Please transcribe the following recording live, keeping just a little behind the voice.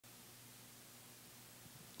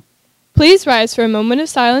Please rise for a moment of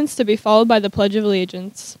silence to be followed by the Pledge of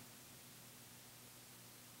Allegiance.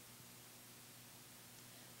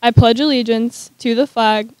 I pledge allegiance to the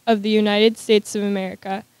flag of the United States of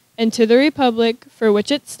America and to the republic for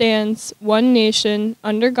which it stands, one nation,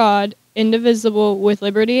 under God, indivisible, with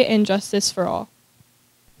liberty and justice for all.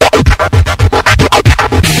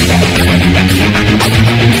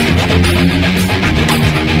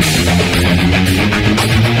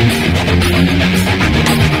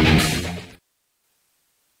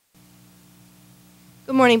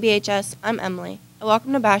 Good morning, BHS. I'm Emily, and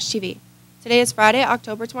welcome to Bash TV. Today is Friday,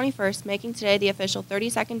 October 21st, making today the official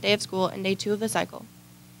 32nd day of school and day 2 of the cycle.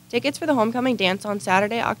 Tickets for the homecoming dance on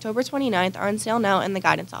Saturday, October 29th are on sale now in the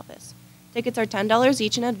guidance office. Tickets are $10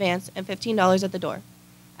 each in advance and $15 at the door.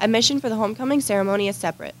 Admission for the homecoming ceremony is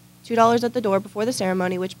separate, $2 at the door before the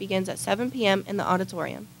ceremony, which begins at 7 p.m. in the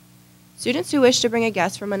auditorium. Students who wish to bring a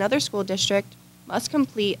guest from another school district must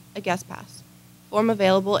complete a guest pass, form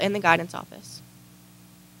available in the guidance office.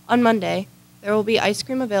 On Monday, there will be ice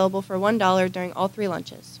cream available for $1 during all 3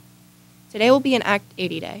 lunches. Today will be an Act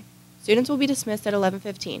 80 day. Students will be dismissed at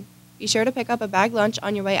 11:15. Be sure to pick up a bag lunch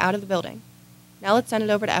on your way out of the building. Now let's send it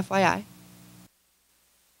over to FYI.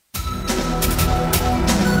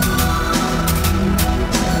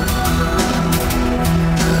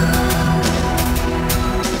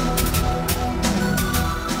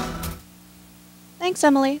 Thanks,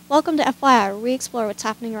 Emily. Welcome to FYI, where we explore what's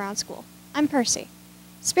happening around school. I'm Percy.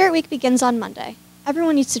 Spirit Week begins on Monday.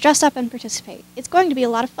 Everyone needs to dress up and participate. It's going to be a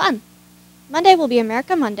lot of fun. Monday will be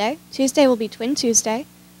America Monday, Tuesday will be Twin Tuesday,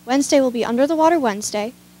 Wednesday will be Under the Water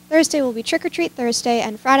Wednesday, Thursday will be Trick or Treat Thursday,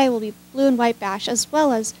 and Friday will be Blue and White Bash, as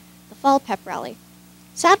well as the Fall Pep Rally.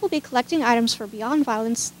 SAD will be collecting items for Beyond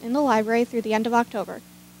Violence in the library through the end of October.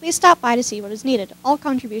 Please stop by to see what is needed. All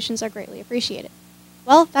contributions are greatly appreciated.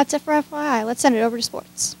 Well, that's it for FYI. Let's send it over to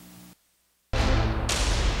sports.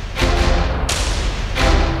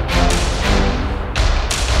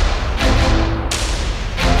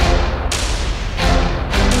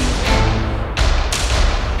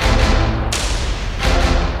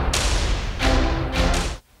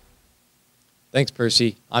 Thanks,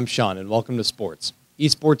 Percy. I'm Sean, and welcome to Sports.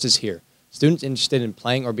 Esports is here. Students interested in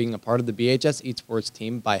playing or being a part of the BHS Esports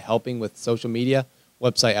team by helping with social media,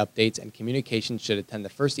 website updates, and communications should attend the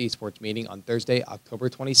first esports meeting on Thursday, October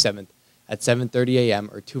 27th at 7:30 a.m.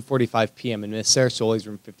 or 2:45 p.m. in Miss Sarah Soley's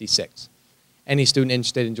room 56. Any student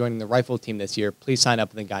interested in joining the rifle team this year, please sign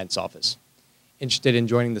up in the guidance office. Interested in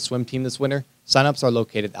joining the swim team this winter? Sign-ups are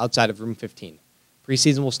located outside of room 15.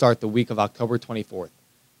 Preseason will start the week of October 24th.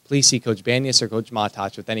 Please see Coach Banyas or Coach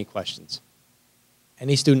Matach with any questions.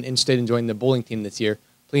 Any student interested in joining the bowling team this year,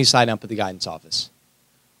 please sign up at the guidance office.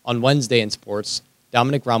 On Wednesday in sports,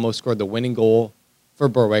 Dominic Ramos scored the winning goal for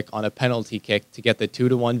Berwick on a penalty kick to get the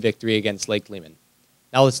 2-1 victory against Lake Lehman.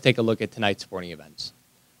 Now let's take a look at tonight's sporting events.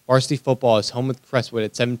 Varsity football is home with Crestwood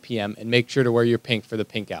at 7 p.m. and make sure to wear your pink for the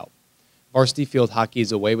pink out. Varsity field hockey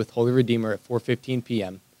is away with Holy Redeemer at 4:15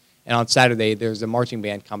 p.m. And on Saturday, there's a marching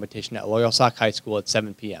band competition at Loyalsock High School at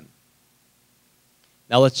 7 p.m.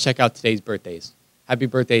 Now let's check out today's birthdays. Happy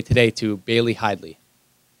birthday today to Bailey Hidley.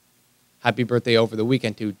 Happy birthday over the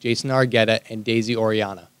weekend to Jason Argueta and Daisy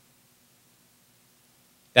Oriana.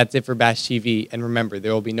 That's it for Bash TV, and remember,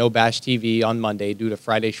 there will be no Bash TV on Monday due to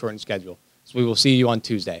Friday's shortened schedule. So we will see you on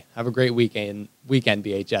Tuesday. Have a great weekend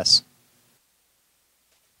BHS.